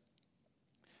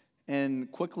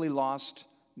and quickly lost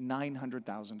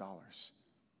 $900,000,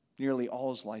 nearly all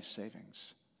his life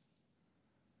savings.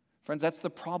 Friends, that's the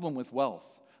problem with wealth.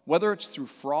 Whether it's through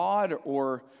fraud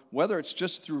or whether it's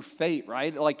just through fate,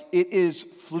 right? Like, it is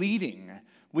fleeting.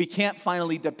 We can't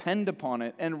finally depend upon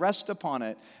it and rest upon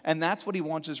it. And that's what he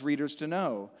wants his readers to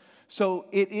know. So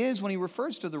it is, when he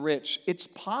refers to the rich, it's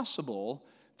possible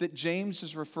that James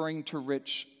is referring to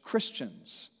rich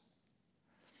Christians.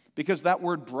 Because that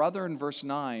word brother in verse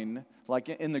 9, like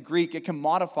in the Greek, it can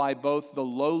modify both the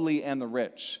lowly and the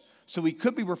rich. So he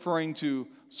could be referring to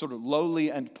sort of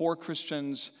lowly and poor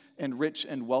Christians and rich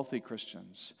and wealthy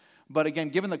Christians. But again,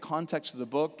 given the context of the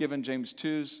book, given James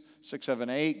 2, 6, 7,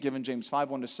 8, given James 5,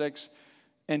 1 to 6,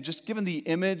 and just given the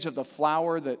image of the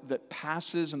flower that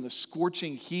passes and the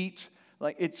scorching heat,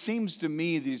 like, it seems to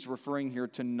me that he's referring here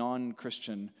to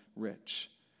non-Christian rich.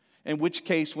 In which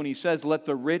case, when he says, let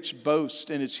the rich boast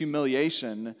in his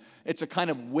humiliation, it's a kind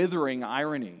of withering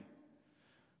irony.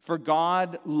 For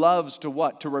God loves to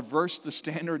what? To reverse the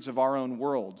standards of our own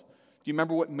world. Do you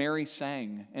remember what Mary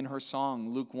sang in her song,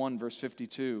 Luke 1, verse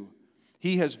 52?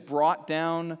 He has brought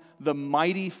down the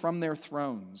mighty from their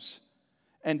thrones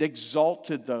and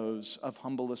exalted those of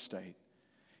humble estate.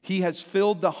 He has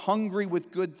filled the hungry with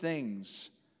good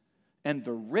things, and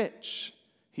the rich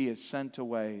he has sent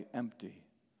away empty.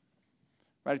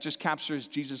 Right? It just captures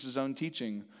Jesus' own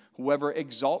teaching. Whoever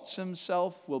exalts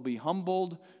himself will be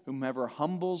humbled. Whomever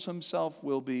humbles himself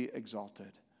will be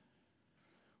exalted.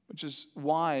 Which is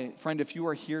why, friend, if you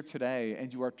are here today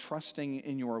and you are trusting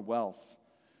in your wealth,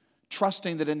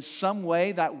 trusting that in some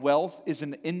way that wealth is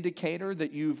an indicator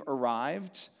that you've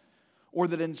arrived, or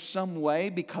that in some way,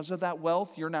 because of that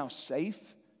wealth, you're now safe,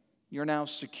 you're now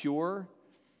secure,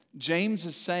 James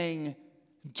is saying,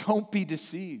 don't be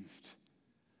deceived.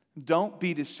 Don't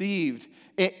be deceived.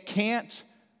 It can't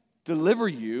deliver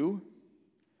you,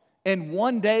 and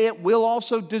one day it will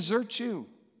also desert you.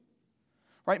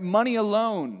 Right? Money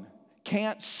alone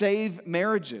can't save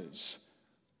marriages.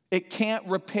 It can't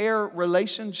repair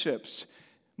relationships.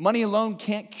 Money alone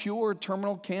can't cure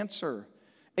terminal cancer.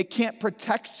 It can't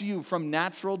protect you from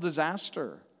natural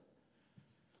disaster.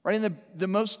 Right? And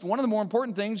one of the more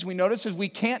important things we notice is we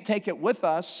can't take it with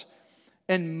us.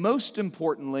 And most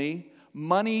importantly,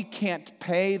 money can't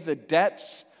pay the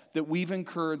debts that we've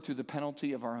incurred through the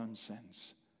penalty of our own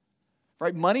sins.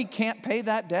 Right? Money can't pay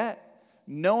that debt.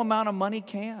 No amount of money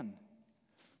can.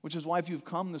 Which is why if you've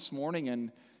come this morning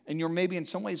and you're maybe in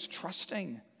some ways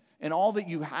trusting in all that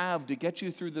you have to get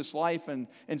you through this life and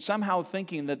somehow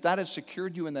thinking that has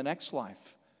secured you in the next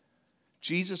life,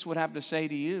 Jesus would have to say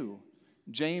to you,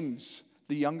 James,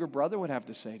 the younger brother, would have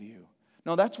to say to you,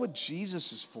 no, that's what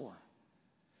Jesus is for.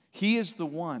 He is the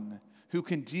one who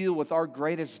can deal with our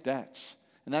greatest debts,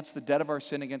 and that's the debt of our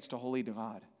sin against a holy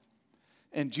God.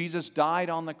 And Jesus died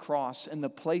on the cross in the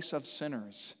place of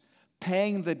sinners,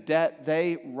 paying the debt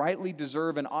they rightly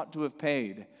deserve and ought to have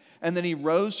paid. And then he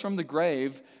rose from the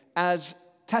grave as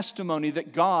testimony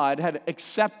that God had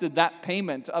accepted that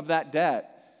payment of that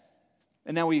debt.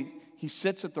 And now he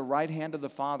sits at the right hand of the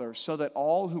Father so that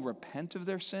all who repent of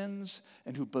their sins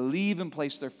and who believe and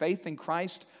place their faith in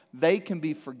Christ, they can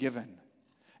be forgiven.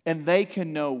 And they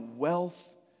can know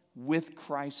wealth with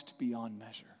Christ beyond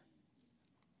measure.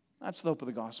 That's the hope of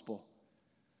the gospel.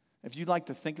 If you'd like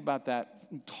to think about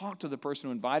that, talk to the person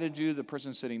who invited you, the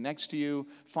person sitting next to you.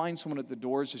 Find someone at the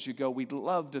doors as you go. We'd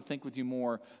love to think with you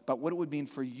more about what it would mean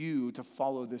for you to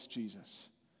follow this Jesus.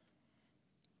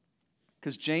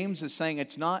 Because James is saying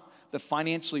it's not the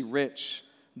financially rich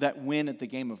that win at the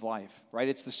game of life, right?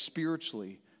 It's the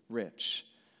spiritually rich.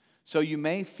 So you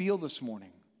may feel this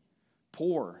morning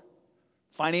poor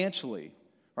financially,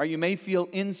 right? You may feel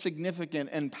insignificant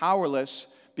and powerless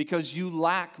because you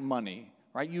lack money,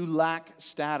 right? You lack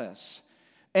status.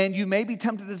 And you may be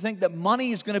tempted to think that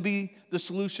money is going to be the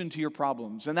solution to your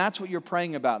problems. And that's what you're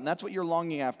praying about, and that's what you're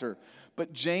longing after.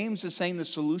 But James is saying the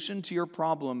solution to your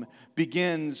problem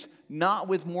begins not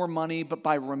with more money, but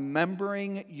by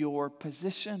remembering your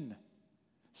position.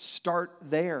 Start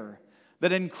there.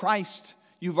 That in Christ,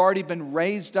 you've already been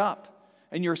raised up,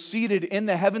 and you're seated in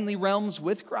the heavenly realms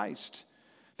with Christ.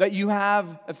 That you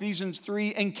have, Ephesians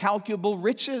 3, incalculable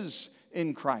riches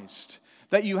in Christ.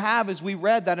 That you have, as we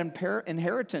read, that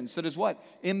inheritance that is what?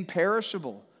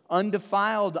 Imperishable,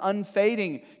 undefiled,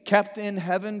 unfading, kept in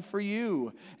heaven for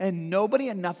you. And nobody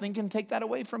and nothing can take that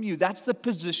away from you. That's the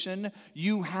position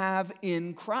you have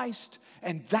in Christ.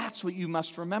 And that's what you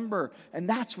must remember. And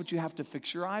that's what you have to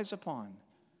fix your eyes upon.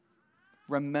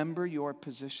 Remember your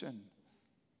position.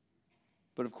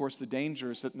 But of course, the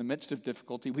danger is that in the midst of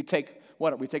difficulty, we take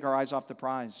what? We take our eyes off the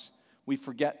prize. We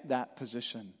forget that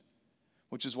position.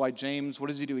 Which is why James, what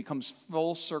does he do? He comes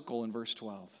full circle in verse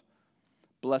 12.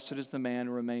 Blessed is the man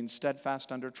who remains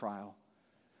steadfast under trial.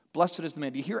 Blessed is the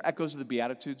man. Do you hear echoes of the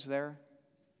Beatitudes there?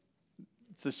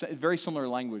 It's very similar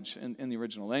language in the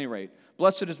original. At any rate,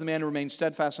 blessed is the man who remains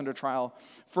steadfast under trial.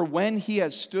 For when he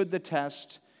has stood the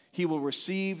test, he will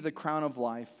receive the crown of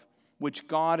life, which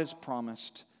God has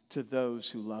promised to those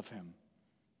who love him.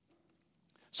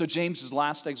 So James's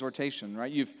last exhortation,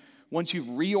 right? Once you've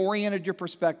reoriented your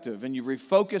perspective and you've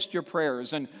refocused your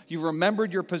prayers and you've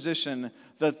remembered your position,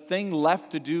 the thing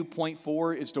left to do, point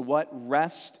 4, is to what?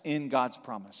 Rest in God's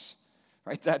promise.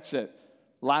 Right? That's it.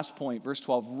 Last point, verse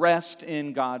 12. Rest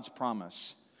in God's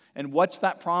promise. And what's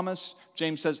that promise?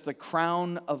 James says, the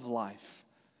crown of life.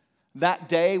 That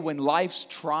day when life's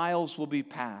trials will be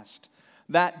past.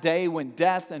 That day when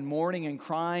death and mourning and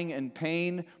crying and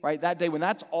pain, right? That day when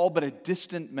that's all but a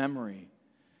distant memory.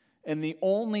 And the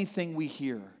only thing we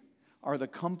hear are the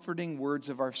comforting words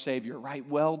of our Savior, right?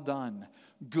 Well done,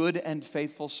 good and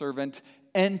faithful servant.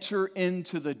 Enter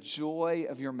into the joy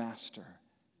of your master.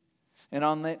 And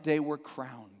on that day, we're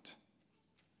crowned.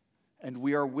 And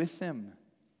we are with him.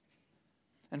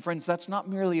 And friends, that's not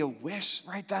merely a wish,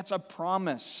 right? That's a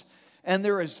promise. And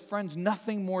there is, friends,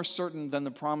 nothing more certain than the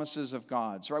promises of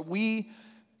God, right?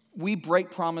 We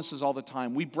break promises all the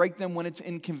time. We break them when it's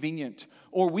inconvenient.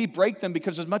 Or we break them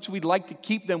because as much as we'd like to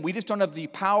keep them, we just don't have the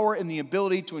power and the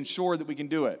ability to ensure that we can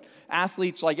do it.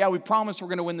 Athletes like, yeah, we promise we're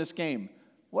going to win this game.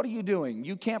 What are you doing?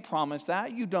 You can't promise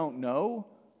that. You don't know.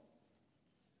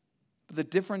 But the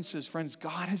difference is, friends,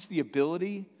 God has the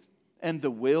ability and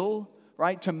the will,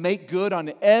 right, to make good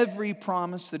on every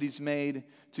promise that he's made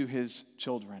to his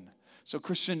children. So,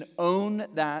 Christian, own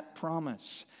that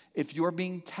promise. If you're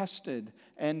being tested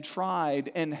and tried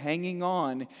and hanging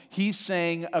on, he's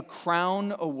saying a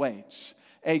crown awaits,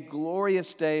 a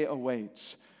glorious day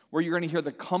awaits, where you're going to hear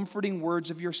the comforting words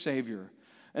of your Savior.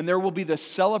 And there will be the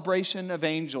celebration of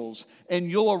angels, and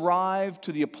you'll arrive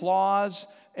to the applause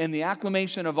and the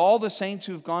acclamation of all the saints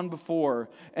who've gone before,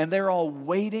 and they're all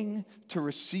waiting to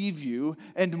receive you.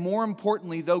 And more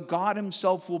importantly, though, God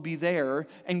himself will be there,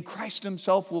 and Christ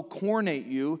himself will coronate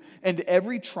you, and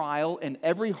every trial and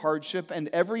every hardship and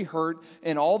every hurt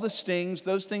and all the stings,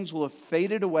 those things will have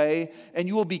faded away, and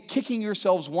you will be kicking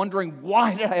yourselves wondering,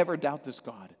 why did I ever doubt this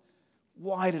God?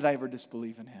 Why did I ever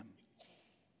disbelieve in him?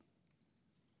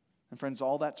 And friends,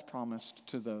 all that's promised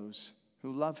to those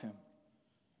who love him.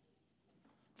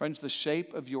 Friends, the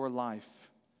shape of your life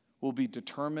will be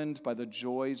determined by the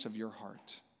joys of your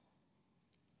heart.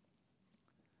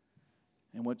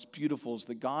 And what's beautiful is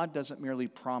that God doesn't merely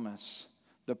promise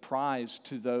the prize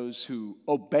to those who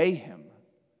obey him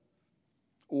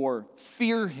or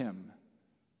fear him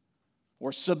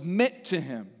or submit to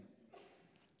him,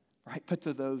 right? But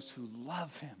to those who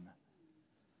love him.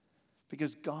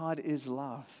 Because God is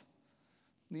love,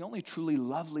 the only truly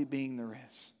lovely being there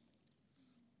is.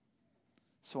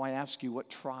 So I ask you, what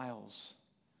trials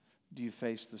do you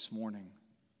face this morning?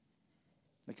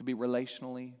 They could be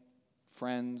relationally,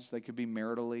 friends. They could be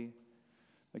maritally.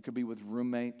 They could be with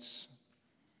roommates.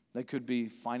 They could be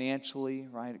financially,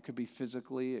 right? It could be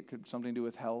physically. It could have something to do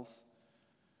with health.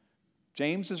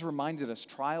 James has reminded us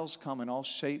trials come in all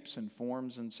shapes and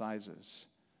forms and sizes.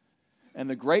 And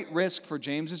the great risk for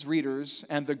James's readers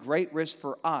and the great risk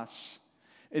for us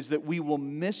is that we will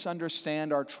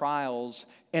misunderstand our trials,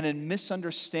 and in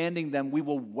misunderstanding them, we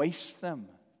will waste them.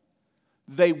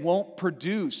 They won't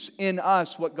produce in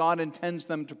us what God intends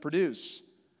them to produce.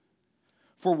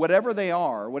 For whatever they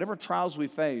are, whatever trials we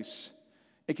face,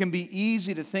 it can be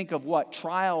easy to think of what?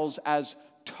 Trials as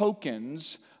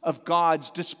tokens of God's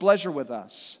displeasure with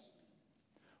us.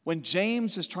 When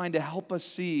James is trying to help us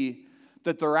see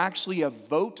that they're actually a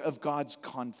vote of God's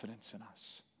confidence in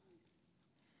us.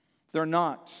 They're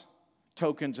not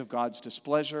tokens of God's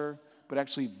displeasure, but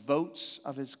actually votes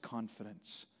of his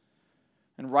confidence.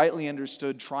 And rightly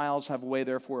understood, trials have a way,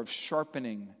 therefore, of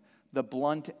sharpening the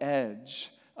blunt edge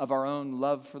of our own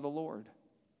love for the Lord.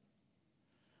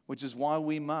 Which is why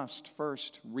we must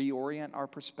first reorient our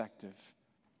perspective,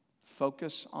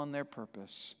 focus on their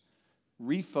purpose,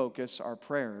 refocus our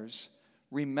prayers,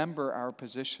 remember our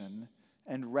position,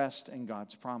 and rest in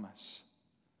God's promise.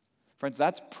 Friends,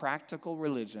 that's practical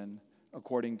religion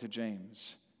according to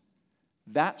James.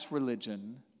 That's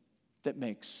religion that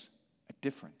makes a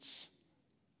difference.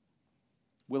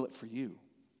 Will it for you?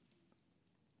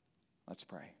 Let's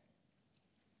pray.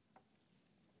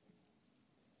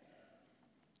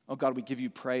 Oh God, we give you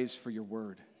praise for your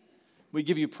word. We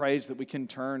give you praise that we can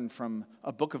turn from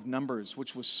a book of Numbers,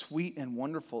 which was sweet and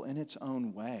wonderful in its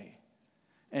own way,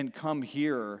 and come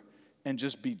here and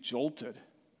just be jolted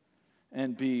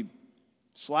and be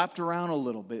slapped around a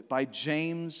little bit by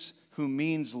James, who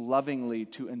means lovingly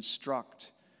to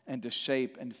instruct and to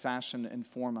shape and fashion and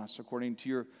form us according to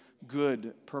your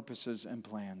good purposes and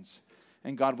plans.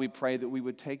 And God, we pray that we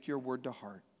would take your word to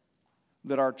heart,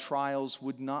 that our trials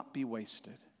would not be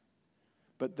wasted,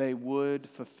 but they would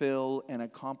fulfill and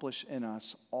accomplish in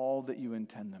us all that you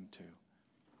intend them to.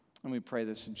 And we pray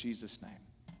this in Jesus' name.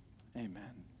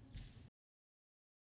 Amen.